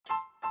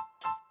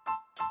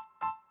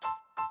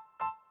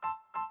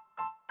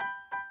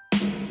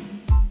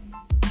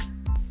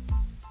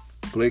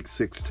Blake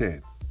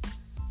 610,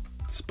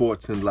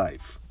 Sports and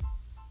Life.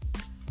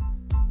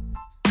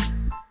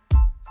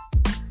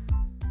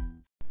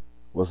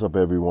 What's up,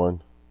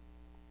 everyone?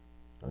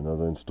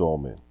 Another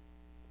installment.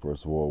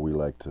 First of all, we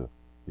like to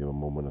give a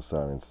moment of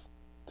silence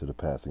to the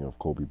passing of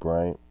Kobe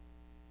Bryant.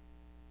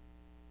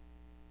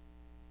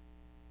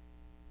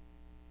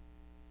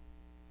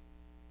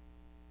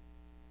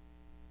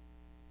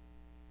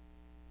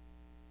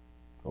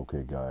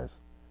 Okay,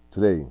 guys.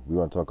 Today, we're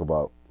going to talk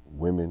about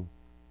women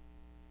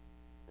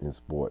in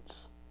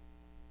sports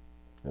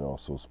and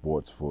also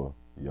sports for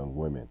young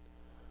women.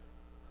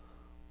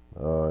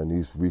 In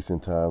these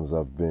recent times,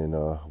 I've been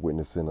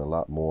witnessing a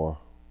lot more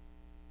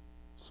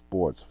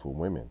sports for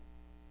women.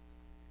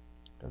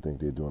 I think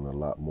they're doing a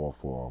lot more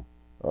for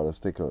them. Let's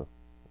take a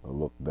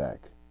look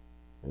back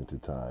into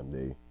time.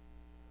 They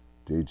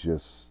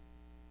just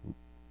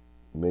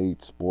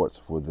made sports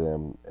for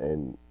them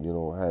and,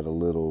 had a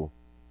little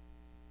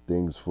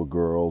things for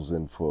girls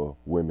and for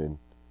women.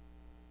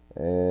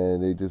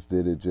 And they just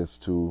did it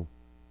just to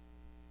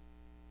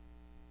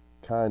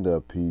kind of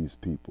appease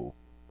people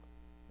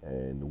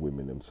and the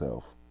women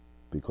themselves,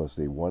 because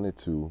they wanted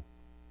to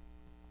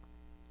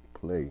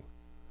play.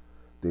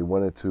 They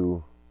wanted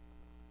to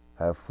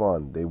have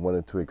fun. They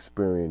wanted to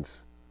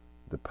experience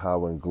the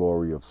power and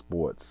glory of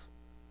sports.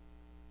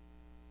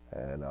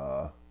 And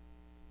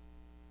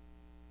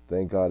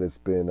thank God it's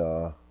been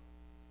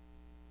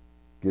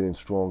getting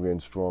stronger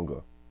and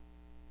stronger.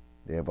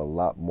 They have a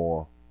lot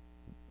more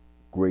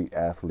great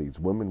athletes.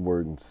 Women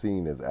weren't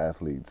seen as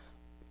athletes,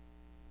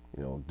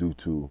 due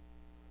to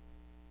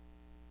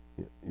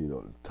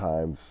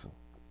times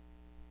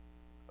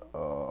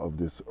of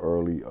this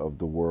early of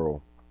the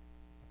world.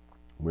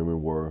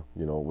 Women were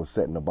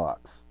set in a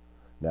box.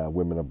 Now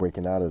women are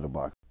breaking out of the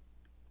box.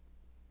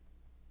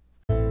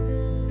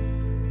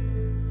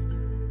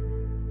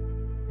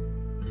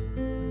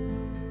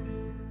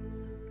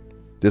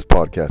 This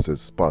podcast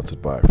is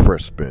sponsored by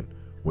Fresh Spin,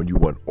 when you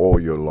want all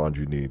your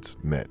laundry needs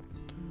met.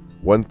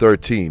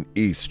 113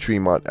 East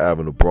Tremont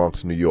Avenue,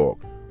 Bronx, New York,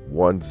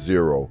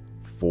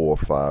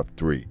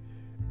 10453.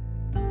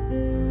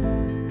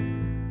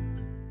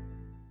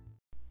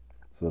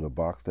 So the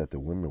box that the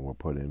women were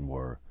put in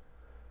were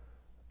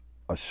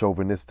a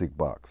chauvinistic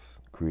box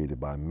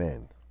created by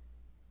men.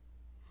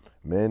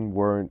 Men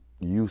weren't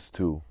used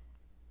to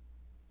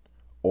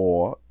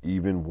or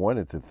even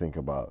wanted to think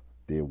about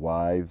their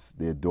wives,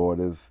 their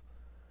daughters,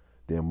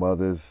 their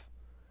mothers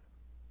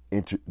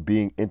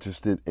being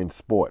interested in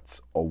sports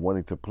or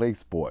wanting to play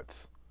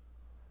sports.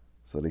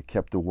 So they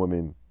kept the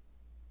women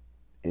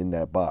in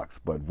that box.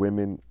 But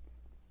women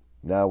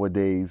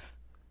nowadays,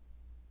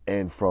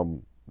 and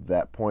from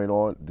that point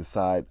on,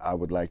 decide, I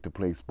would like to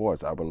play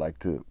sports. I would like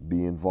to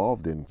be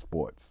involved in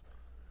sports.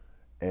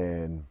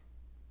 And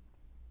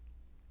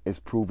it's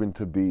proven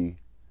to be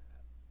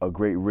a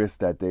great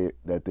risk that they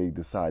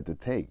decide to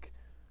take.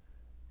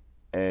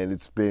 And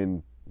it's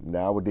been,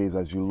 nowadays,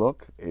 as you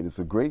look, it is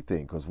a great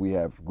thing, because we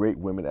have great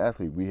women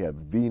athletes. We have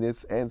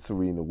Venus and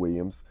Serena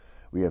Williams.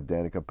 We have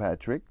Danica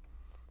Patrick.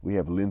 We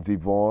have Lindsey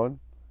Vonn.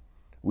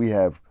 We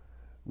have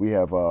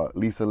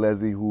Lisa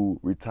Leslie, who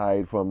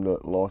retired from the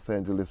Los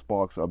Angeles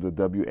Sparks of the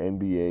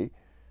WNBA.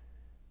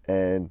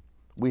 And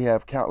we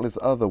have countless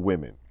other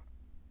women.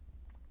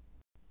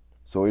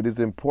 So it is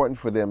important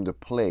for them to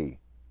play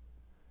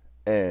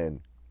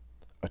and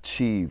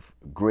achieve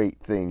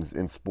great things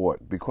in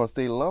sport, because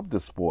they love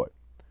the sport.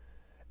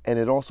 And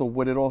it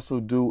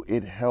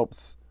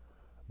helps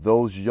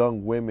those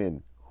young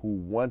women who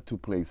want to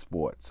play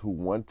sports, who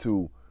want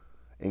to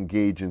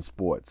engage in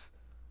sports.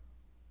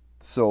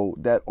 So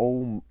that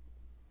old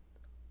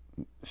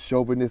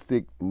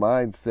chauvinistic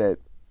mindset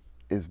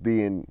is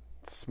being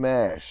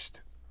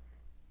smashed,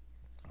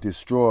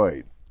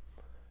 destroyed,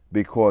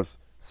 because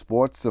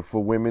sports are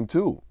for women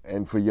too,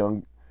 and for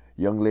young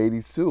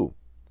ladies too.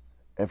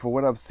 And for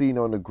what I've seen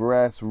on the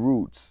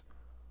grassroots,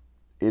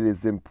 it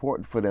is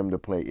important for them to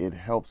play. It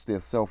helps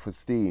their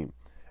self-esteem.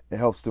 It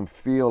helps them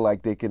feel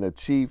like they can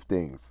achieve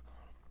things.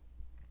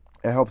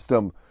 It helps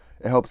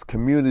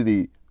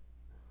community,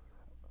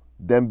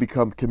 them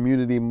become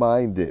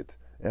community-minded.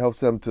 It helps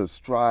them to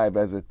strive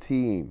as a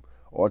team,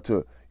 or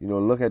to,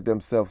 look at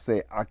themselves,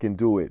 say, I can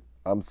do it.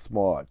 I'm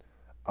smart.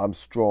 I'm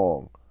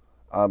strong.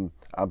 I'm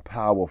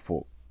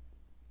powerful.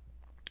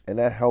 And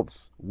that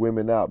helps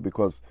women out,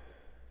 because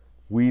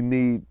we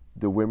need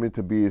the women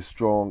to be as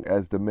strong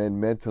as the men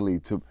mentally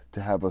to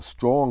have a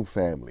strong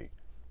family.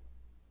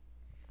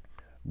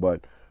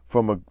 But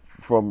from the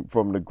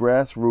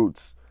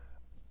grassroots,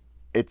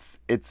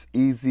 it's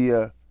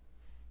easier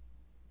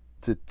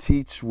to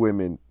teach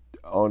women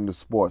on the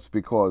sports,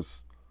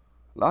 because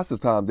lots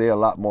of times they're a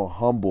lot more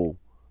humble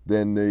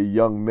than the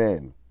young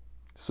men.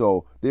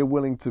 So they're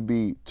willing to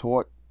be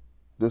taught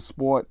the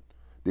sport.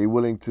 They're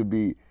willing to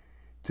be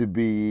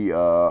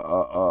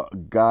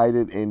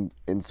guided in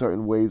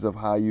certain ways of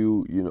how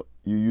you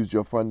use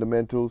your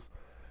fundamentals,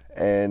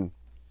 and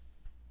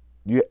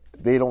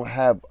they don't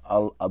have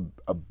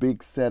a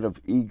big set of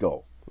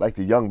ego like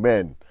the young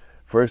men.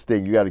 first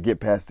thing, you got to get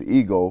past the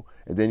ego,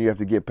 and then you have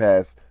to get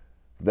past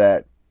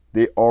that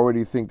they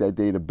already think that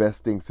they're the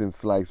best thing since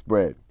sliced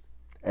bread,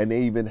 and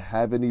they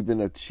haven't even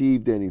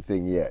achieved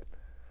anything yet.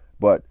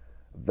 But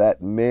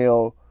that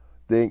male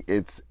thing,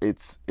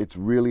 it's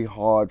really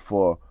hard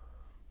for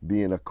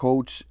being a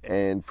coach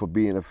and for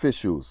being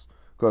officials,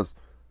 because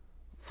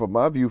from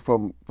my view,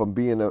 from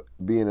being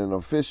an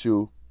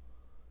official,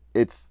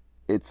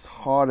 it's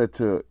harder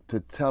to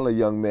tell a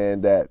young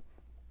man that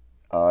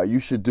you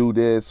should do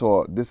this,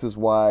 or this is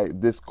why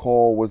this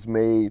call was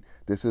made,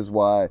 this is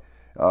why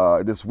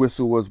this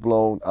whistle was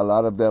blown. A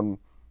lot of them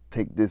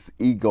take this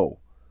ego.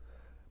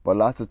 But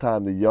lots of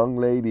time the young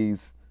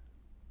ladies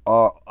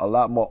are a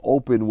lot more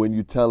open when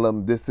you tell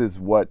them this is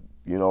what,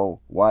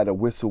 why the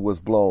whistle was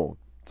blown.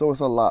 So it's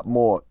a lot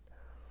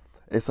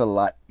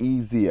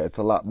easier. It's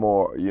a lot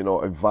more,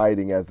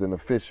 inviting as an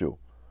official.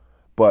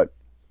 But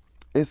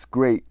it's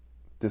great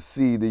to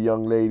see the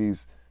young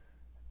ladies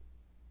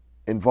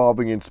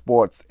involving in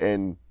sports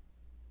and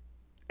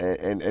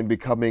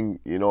becoming,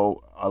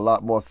 a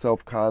lot more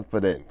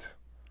self-confident.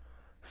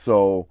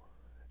 So,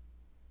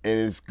 and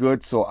it's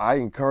good. So I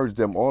encourage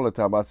them all the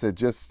time. I said,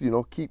 just,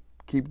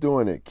 keep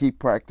doing it. Keep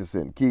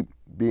practicing. Keep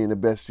being the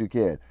best you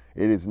can.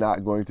 It is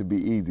not going to be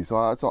easy. So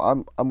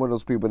I'm one of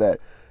those people that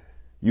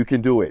you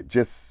can do it.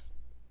 Just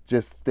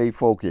stay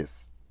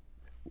focused.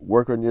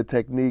 Work on your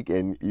technique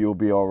and you'll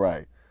be all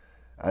right.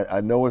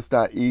 I know it's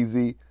not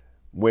easy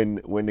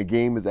when the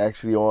game is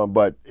actually on,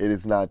 but it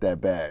is not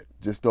that bad.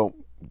 Just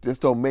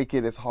don't make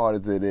it as hard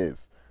as it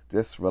is.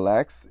 Just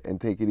relax and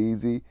take it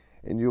easy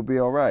and you'll be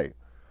all right.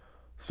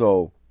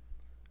 So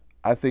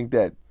I think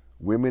that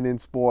women in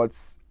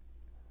sports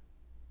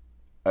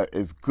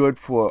is good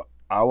for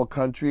our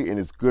country and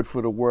it's good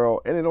for the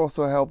world, and it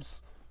also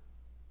helps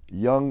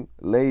young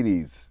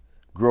ladies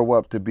grow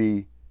up to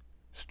be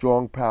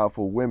strong,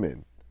 powerful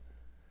women.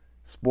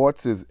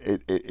 Sports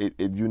it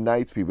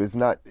unites people. It's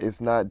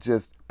not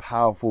just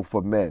powerful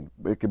for men.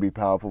 It can be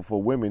powerful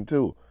for women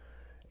too,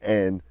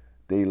 and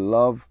they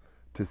love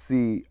to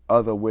see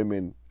other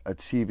women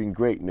achieving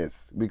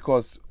greatness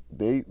because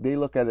they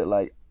look at it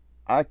like,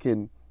 I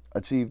can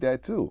achieve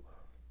that too.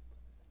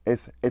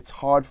 It's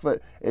hard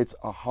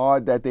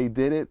that they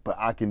did it, but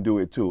I can do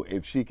it too.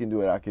 If she can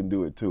do it, I can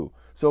do it too.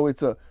 So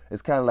it's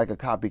kind of like a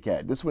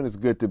copycat. This one is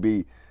good to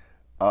be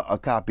a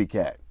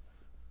copycat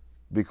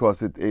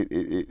because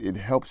it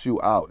helps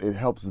you out. It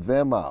helps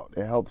them out.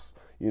 It helps,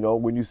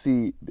 when you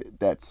see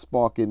that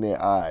spark in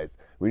their eyes,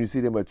 when you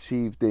see them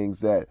achieve things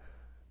that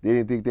they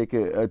didn't think they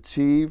could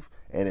achieve,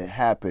 and it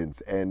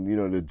happens, and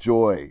the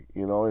joy,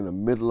 in the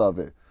middle of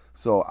it.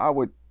 So I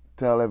would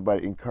tell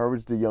everybody,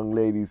 encourage the young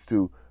ladies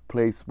to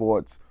play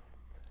sports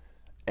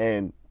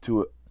and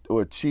to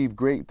achieve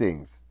great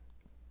things.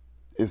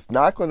 It's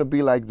not going to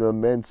be like the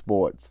men's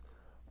sports,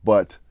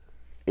 but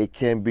it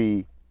can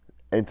be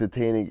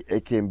entertaining,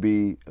 it can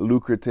be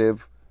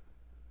lucrative,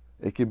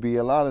 it can be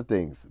a lot of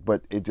things,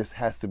 but it just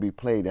has to be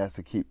played. It has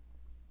to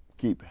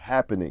keep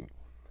happening.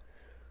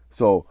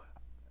 So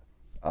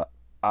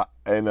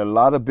and a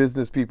lot of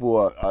business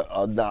people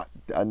are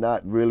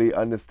not really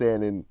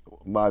understanding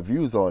my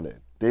views on it.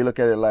 They look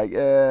at it like,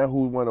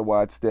 who want to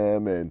watch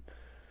them? And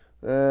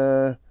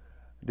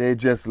they're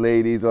just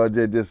ladies or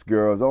they're just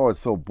girls. Oh, it's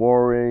so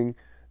boring.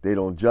 They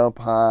don't jump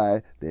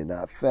high. They're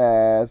not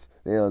fast.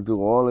 They don't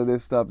do all of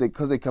this stuff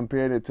because they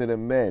compared it to the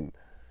men.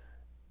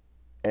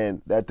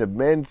 And that the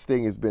men's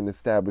thing has been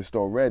established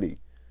already.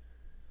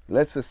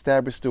 Let's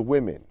establish the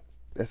women.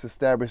 Let's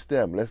establish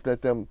them. Let's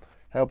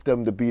help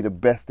them to be the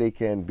best they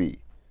can be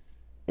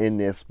in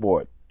their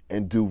sport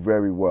and do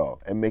very well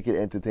and make it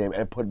entertaining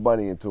and put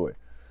money into it.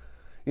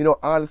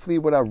 Honestly,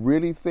 what I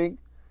really think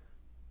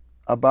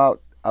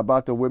about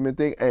the women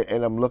thing,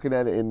 and I'm looking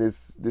at it in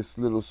this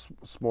little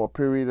small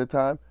period of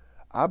time,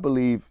 I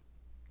believe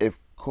if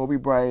Kobe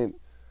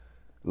Bryant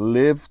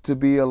lived to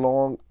be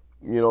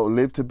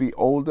lived to be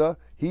older,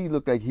 he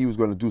looked like he was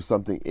going to do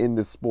something in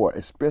the sport,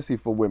 especially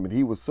for women.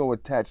 He was so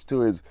attached to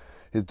his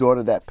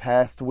daughter that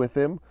passed with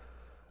him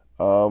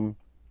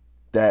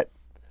that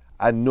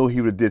I know he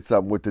would have did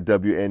something with the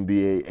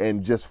WNBA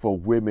and just for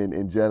women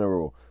in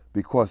general,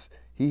 because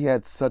he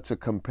had such a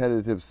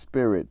competitive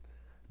spirit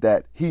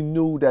that he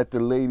knew that the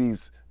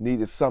ladies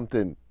needed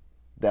something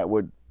that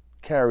would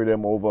carry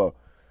them over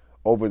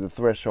the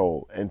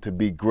threshold and to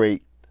be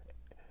great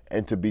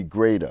and to be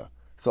greater.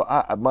 So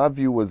my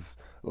view was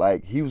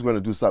like he was going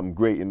to do something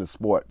great in the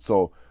sport.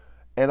 So,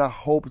 and I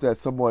hope that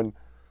someone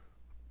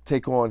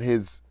take on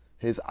his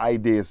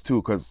ideas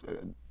too, because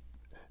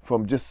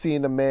from just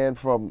seeing the man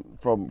from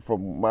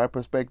my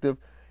perspective,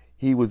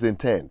 he was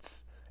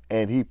intense.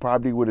 And he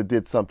probably would have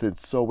did something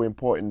so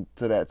important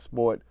to that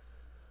sport.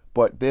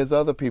 But there's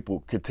other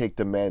people could take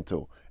the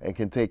mantle and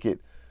can take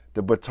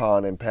the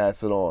baton and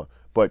pass it on.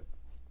 But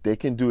they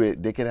can do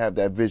it. They can have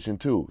that vision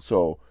too.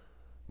 So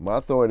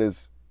my thought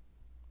is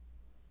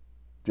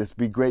just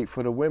be great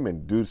for the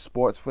women. Do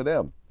sports for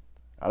them.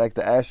 I'd like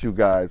to ask you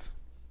guys,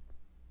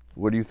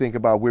 what do you think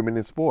about women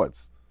in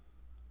sports?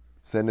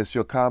 Send us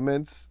your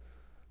comments.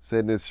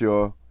 Send us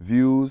your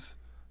views.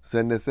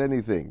 Send us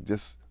anything.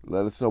 Just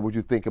let us know what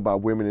you think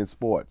about women in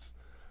sports.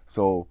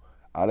 So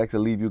I'd like to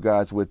leave you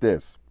guys with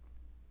this.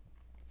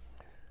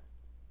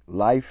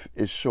 Life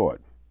is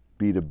short.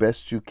 Be the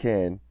best you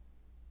can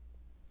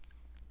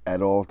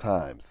at all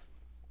times.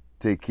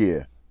 Take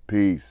care.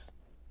 Peace.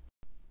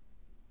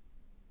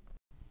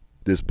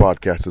 This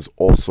podcast is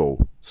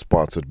also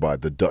sponsored by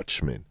The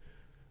Dutchman.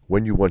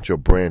 When you want your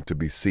brand to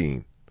be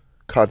seen,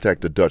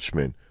 contact The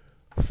Dutchman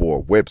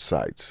for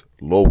websites,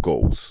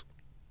 logos,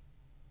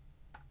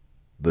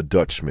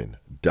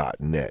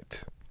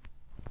 thedutchman.net.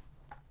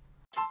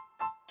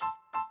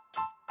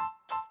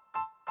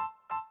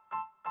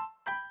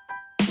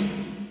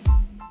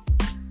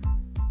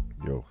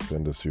 Yo,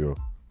 send us your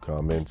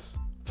comments,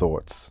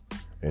 thoughts,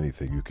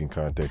 anything. You can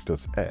contact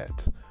us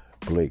at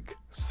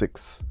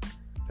Blake6,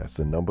 that's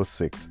the number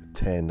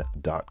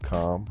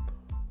 610.com,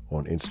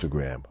 on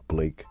Instagram,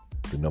 Blake,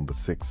 the number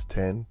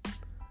 610,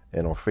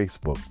 and on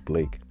Facebook,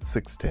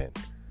 Blake610.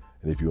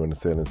 And if you want to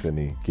send us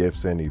any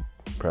gifts, any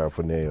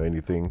paraphernalia,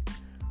 anything,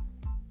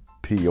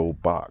 P.O.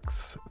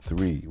 Box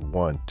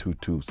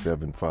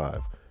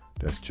 312275.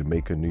 That's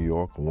Jamaica, New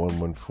York,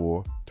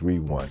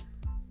 11431.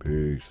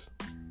 Peace.